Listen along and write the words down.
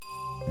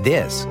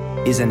This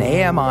is an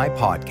AMI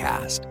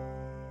podcast.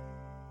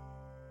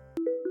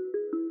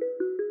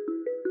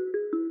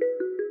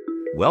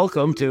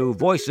 Welcome to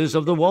Voices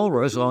of the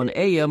Walrus on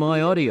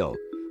AMI Audio,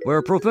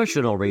 where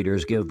professional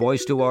readers give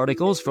voice to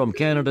articles from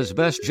Canada's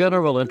best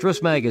general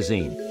interest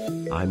magazine.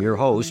 I'm your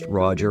host,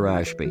 Roger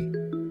Ashby.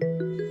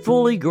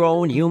 Fully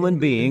grown human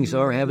beings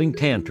are having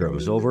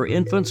tantrums over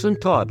infants and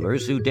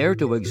toddlers who dare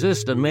to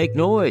exist and make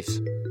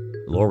noise.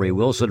 Lori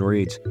Wilson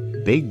reads,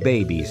 "Big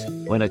babies.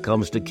 When it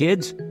comes to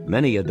kids,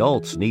 many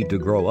adults need to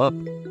grow up."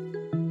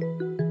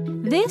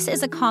 This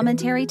is a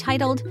commentary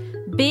titled,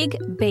 Big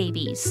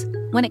Babies.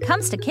 When it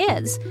comes to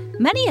kids,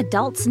 many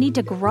adults need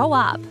to grow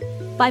up,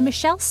 by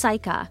Michelle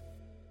Syka.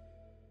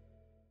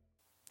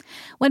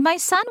 When my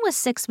son was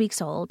 6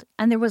 weeks old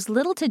and there was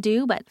little to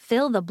do but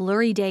fill the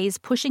blurry days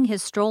pushing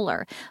his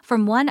stroller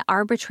from one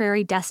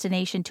arbitrary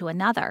destination to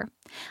another,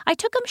 I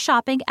took him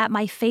shopping at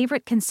my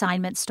favorite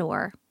consignment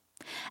store.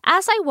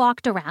 As I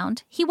walked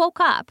around, he woke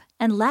up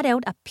and let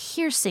out a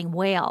piercing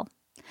wail.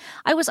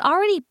 I was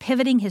already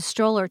pivoting his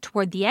stroller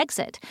toward the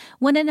exit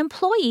when an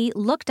employee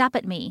looked up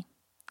at me.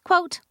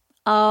 Quote,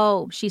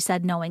 "Oh," she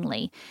said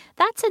knowingly,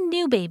 "that's a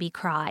new baby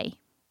cry."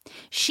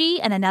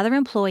 She and another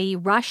employee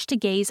rushed to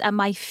gaze at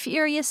my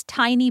furious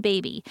tiny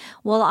baby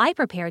while I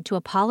prepared to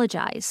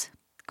apologize.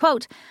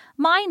 Quote,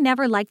 "Mine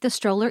never liked the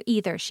stroller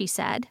either," she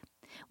said.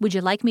 "Would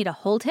you like me to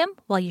hold him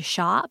while you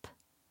shop?"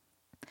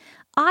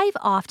 I've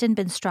often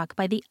been struck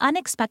by the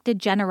unexpected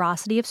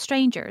generosity of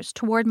strangers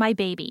toward my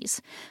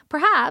babies,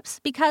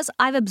 perhaps because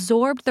I've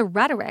absorbed the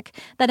rhetoric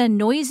that a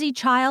noisy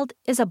child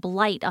is a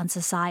blight on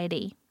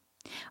society.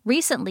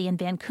 Recently in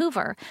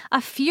Vancouver,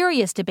 a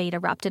furious debate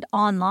erupted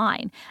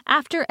online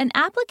after an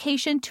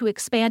application to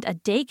expand a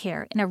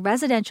daycare in a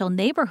residential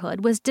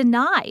neighborhood was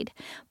denied,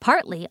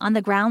 partly on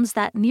the grounds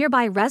that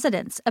nearby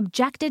residents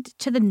objected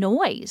to the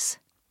noise.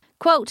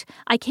 Quote,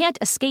 "I can't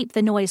escape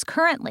the noise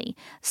currently,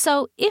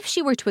 so if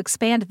she were to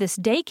expand this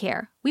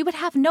daycare, we would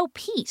have no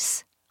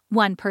peace,"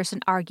 one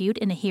person argued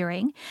in a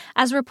hearing,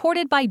 as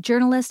reported by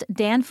journalist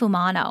Dan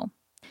Fumano.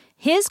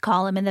 His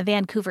column in the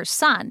Vancouver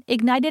Sun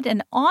ignited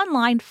an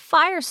online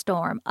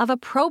firestorm of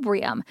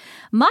opprobrium,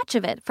 much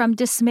of it from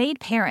dismayed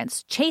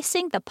parents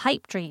chasing the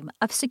pipe dream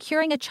of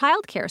securing a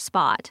childcare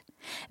spot.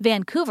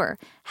 Vancouver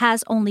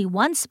has only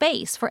one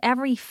space for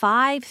every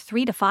 5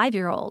 3 to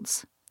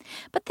 5-year-olds.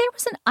 But there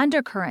was an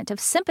undercurrent of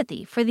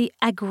sympathy for the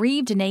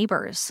aggrieved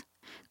neighbors.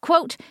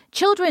 Quote,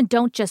 "Children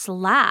don't just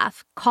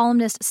laugh,"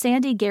 columnist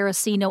Sandy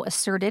Garasino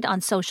asserted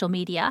on social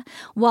media,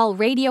 while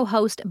radio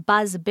host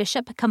Buzz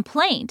Bishop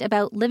complained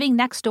about living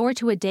next door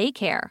to a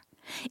daycare.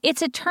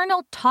 "It's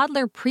eternal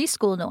toddler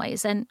preschool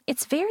noise, and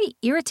it's very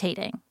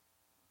irritating."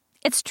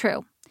 It's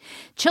true.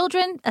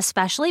 Children,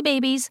 especially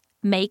babies,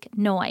 make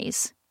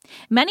noise.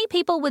 Many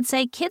people would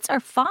say kids are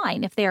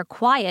fine if they are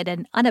quiet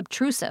and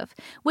unobtrusive,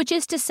 which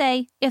is to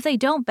say, if they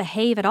don't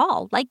behave at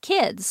all like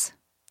kids.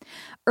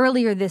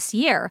 Earlier this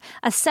year,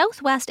 a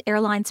Southwest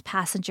Airlines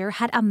passenger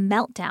had a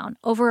meltdown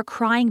over a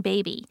crying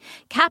baby,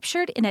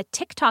 captured in a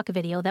TikTok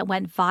video that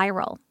went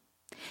viral.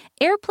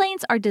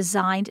 Airplanes are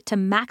designed to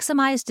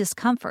maximize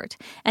discomfort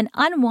and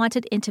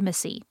unwanted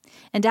intimacy,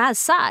 and as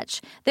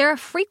such, they're a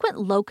frequent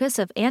locus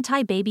of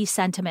anti-baby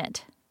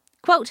sentiment.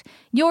 Quote,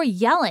 "You're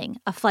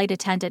yelling," a flight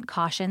attendant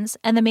cautions,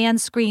 and the man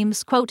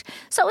screams, quote,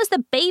 "So is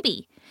the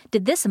baby.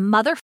 Did this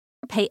mother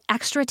pay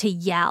extra to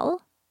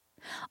yell?"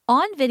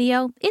 On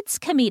video, it's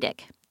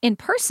comedic. In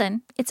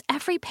person, it's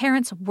every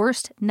parent's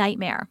worst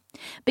nightmare,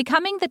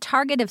 becoming the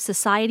target of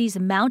society's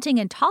mounting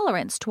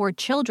intolerance toward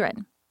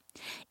children.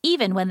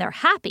 Even when they're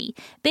happy,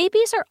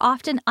 babies are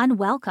often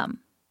unwelcome.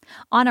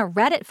 On a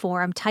Reddit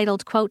forum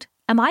titled, quote,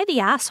 "Am I the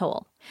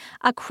asshole?",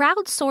 a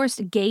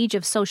crowdsourced gauge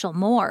of social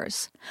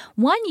mores,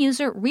 one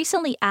user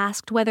recently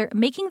asked whether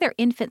making their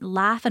infant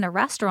laugh in a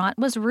restaurant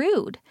was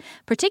rude,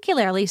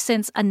 particularly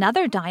since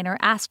another diner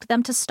asked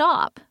them to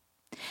stop.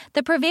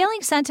 The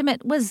prevailing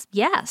sentiment was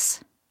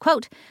yes.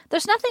 Quote,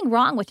 "There's nothing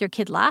wrong with your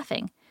kid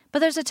laughing, but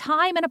there's a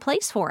time and a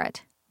place for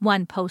it,"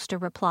 one poster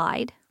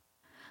replied.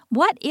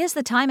 What is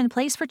the time and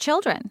place for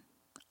children?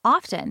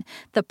 Often,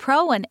 the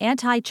pro- and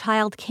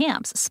anti-child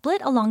camps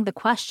split along the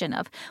question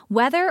of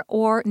whether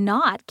or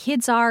not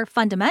kids are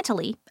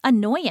fundamentally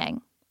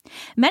annoying.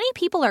 Many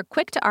people are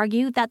quick to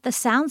argue that the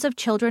sounds of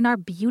children are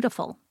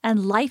beautiful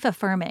and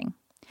life-affirming.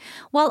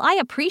 While I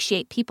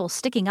appreciate people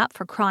sticking up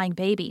for crying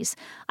babies,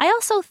 I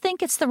also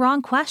think it's the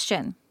wrong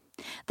question.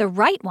 The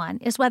right one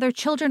is whether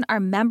children are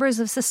members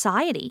of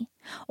society,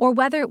 or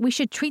whether we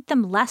should treat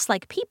them less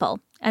like people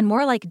and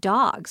more like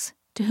dogs,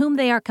 to whom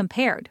they are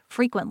compared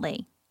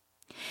frequently.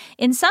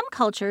 In some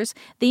cultures,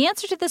 the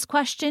answer to this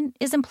question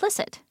is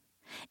implicit.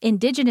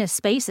 Indigenous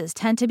spaces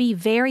tend to be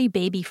very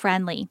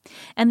baby-friendly,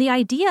 and the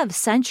idea of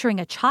censuring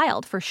a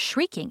child for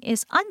shrieking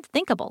is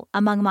unthinkable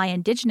among my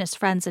Indigenous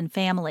friends and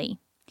family.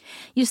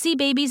 You see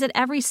babies at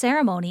every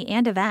ceremony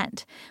and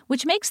event,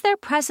 which makes their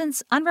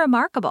presence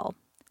unremarkable.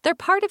 They're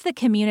part of the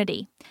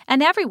community,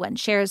 and everyone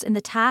shares in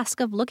the task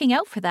of looking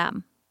out for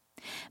them.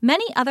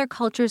 Many other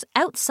cultures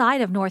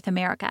outside of North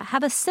America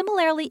have a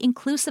similarly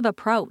inclusive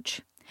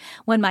approach.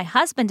 When my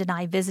husband and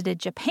I visited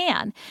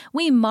Japan,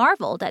 we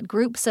marveled at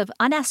groups of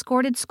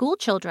unescorted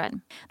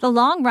schoolchildren. The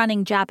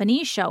long-running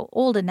Japanese show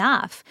Old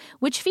Enough,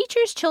 which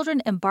features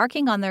children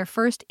embarking on their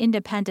first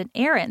independent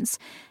errands,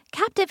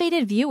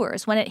 captivated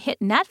viewers when it hit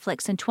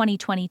Netflix in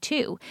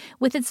 2022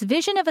 with its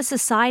vision of a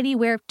society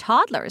where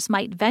toddlers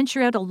might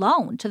venture out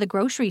alone to the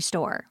grocery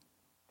store.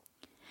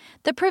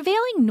 The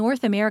prevailing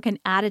North American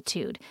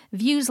attitude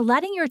views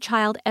letting your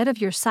child out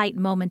of your sight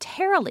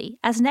momentarily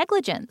as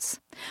negligence,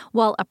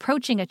 while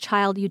approaching a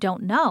child you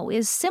don't know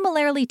is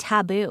similarly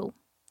taboo.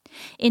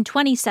 In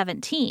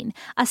 2017,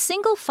 a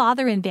single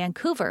father in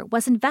Vancouver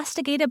was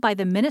investigated by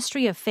the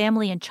Ministry of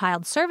Family and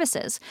Child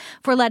Services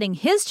for letting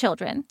his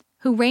children,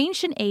 who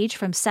ranged in age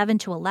from 7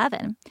 to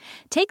 11,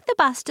 take the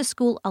bus to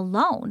school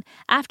alone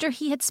after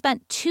he had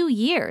spent 2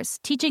 years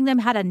teaching them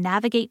how to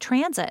navigate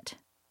transit.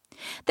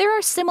 There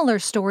are similar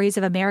stories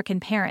of American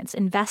parents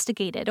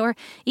investigated or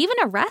even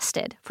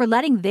arrested for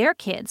letting their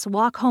kids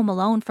walk home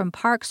alone from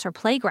parks or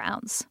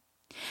playgrounds.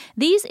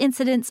 These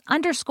incidents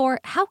underscore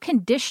how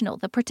conditional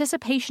the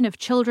participation of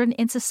children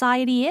in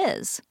society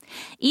is.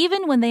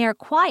 Even when they are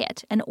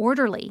quiet and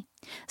orderly,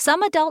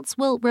 some adults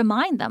will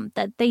remind them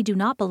that they do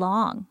not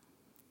belong.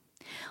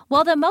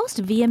 While the most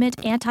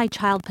vehement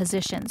anti-child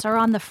positions are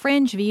on the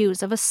fringe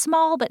views of a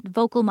small but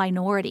vocal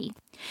minority,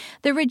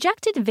 the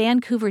rejected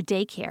Vancouver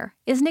daycare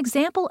is an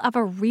example of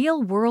a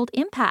real-world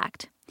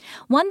impact,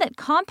 one that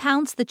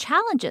compounds the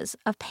challenges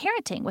of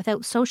parenting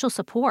without social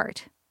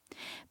support.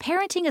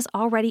 Parenting is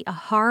already a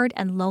hard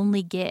and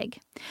lonely gig,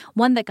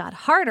 one that got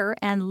harder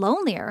and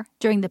lonelier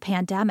during the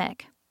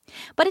pandemic.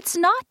 But it's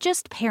not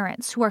just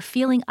parents who are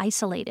feeling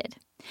isolated.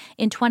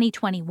 In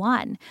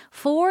 2021,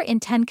 4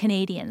 in 10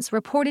 Canadians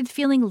reported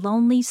feeling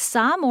lonely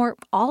some or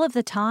all of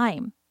the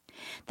time.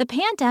 The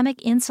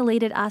pandemic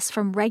insulated us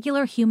from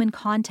regular human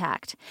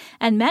contact,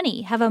 and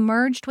many have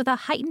emerged with a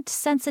heightened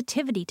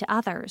sensitivity to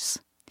others.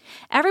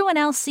 Everyone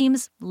else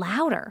seems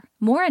louder,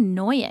 more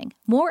annoying,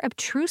 more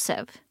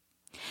obtrusive.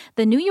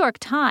 The New York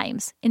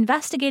Times,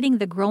 investigating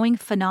the growing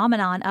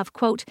phenomenon of,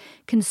 quote,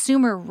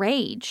 consumer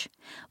rage,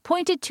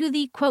 pointed to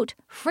the, quote,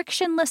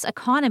 frictionless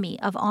economy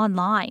of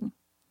online.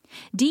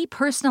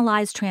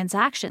 Depersonalized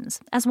transactions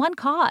as one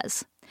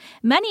cause.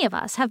 Many of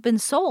us have been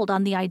sold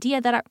on the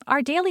idea that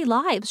our daily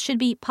lives should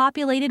be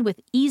populated with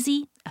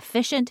easy,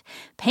 efficient,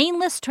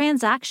 painless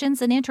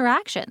transactions and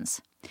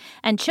interactions.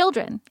 And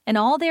children, in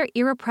all their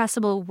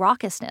irrepressible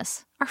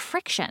raucousness, are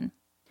friction.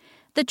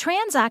 The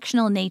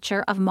transactional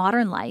nature of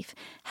modern life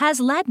has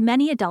led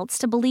many adults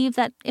to believe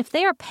that if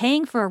they are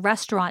paying for a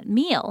restaurant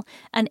meal,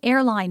 an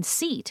airline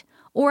seat,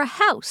 or a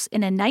house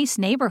in a nice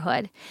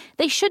neighborhood,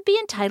 they should be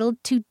entitled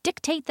to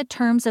dictate the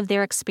terms of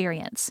their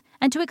experience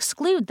and to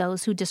exclude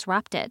those who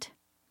disrupt it.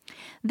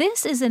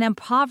 This is an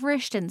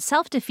impoverished and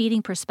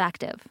self-defeating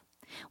perspective.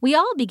 We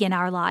all begin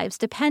our lives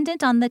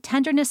dependent on the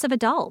tenderness of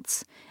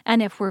adults,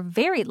 and if we're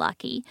very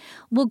lucky,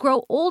 we'll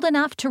grow old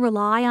enough to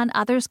rely on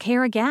others'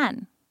 care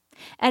again.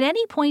 At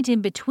any point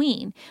in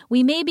between,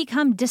 we may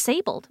become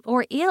disabled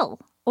or ill,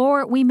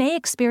 or we may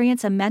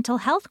experience a mental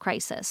health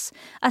crisis,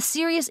 a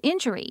serious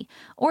injury,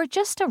 or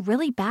just a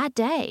really bad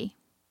day.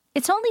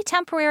 It's only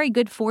temporary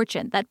good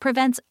fortune that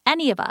prevents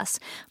any of us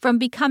from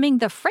becoming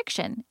the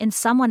friction in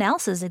someone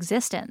else's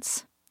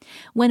existence.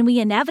 When we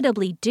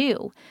inevitably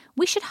do,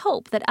 we should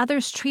hope that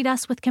others treat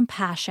us with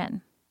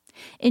compassion.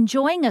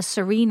 Enjoying a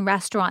serene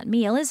restaurant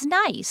meal is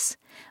nice,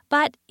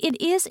 but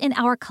it is in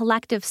our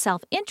collective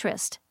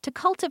self-interest to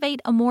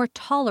cultivate a more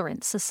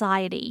tolerant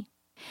society.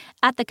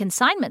 At the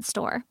consignment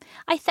store,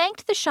 I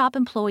thanked the shop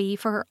employee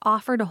for her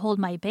offer to hold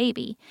my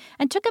baby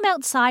and took him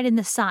outside in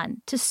the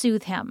sun to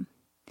soothe him.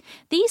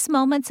 These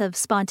moments of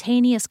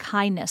spontaneous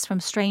kindness from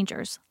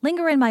strangers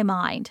linger in my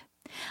mind.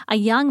 A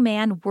young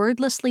man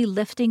wordlessly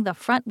lifting the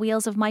front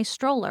wheels of my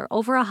stroller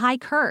over a high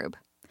curb.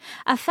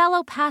 A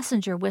fellow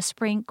passenger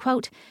whispering,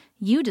 quote,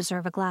 "You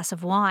deserve a glass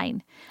of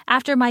wine,"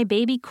 after my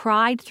baby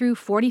cried through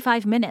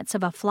 45 minutes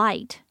of a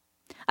flight.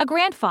 A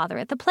grandfather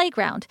at the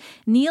playground,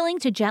 kneeling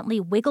to gently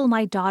wiggle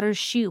my daughter's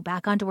shoe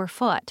back onto her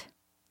foot.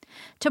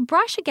 To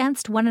brush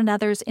against one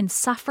another's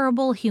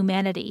insufferable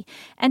humanity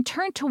and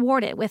turn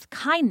toward it with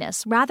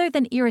kindness rather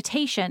than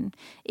irritation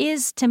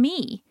is, to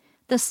me,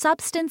 the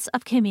substance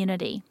of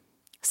community.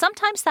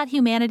 Sometimes that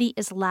humanity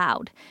is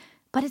loud,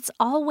 but it's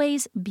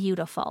always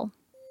beautiful.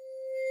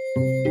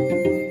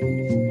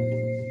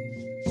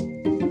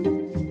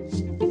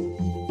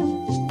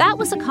 That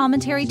was a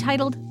commentary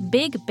titled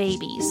Big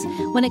Babies.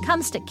 When it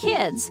comes to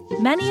kids,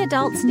 many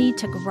adults need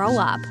to grow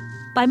up,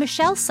 by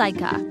Michelle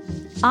Syka.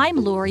 I'm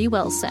Lori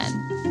Wilson.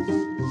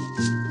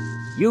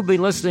 You've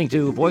been listening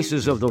to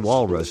Voices of the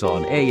Walrus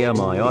on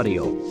AMI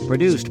Audio,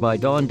 produced by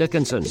Don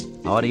Dickinson,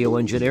 audio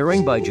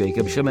engineering by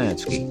Jacob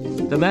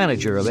Szymanski. The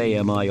manager of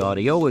AMI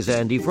Audio is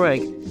Andy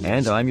Frank,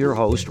 and I'm your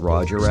host,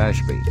 Roger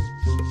Ashby.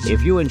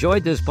 If you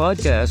enjoyed this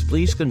podcast,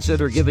 please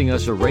consider giving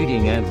us a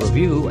rating and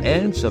review,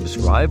 and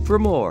subscribe for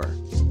more.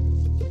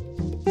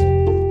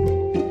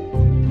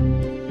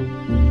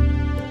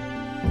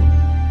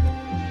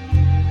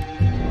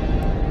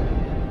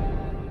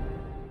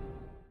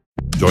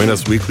 Join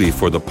us weekly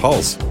for The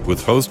Pulse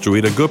with host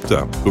Joeita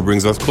Gupta, who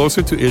brings us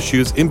closer to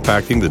issues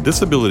impacting the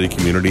disability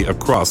community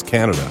across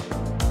Canada.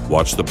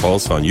 Watch The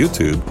Pulse on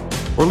YouTube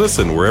or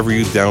listen wherever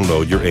you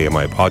download your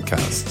AMI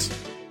podcasts.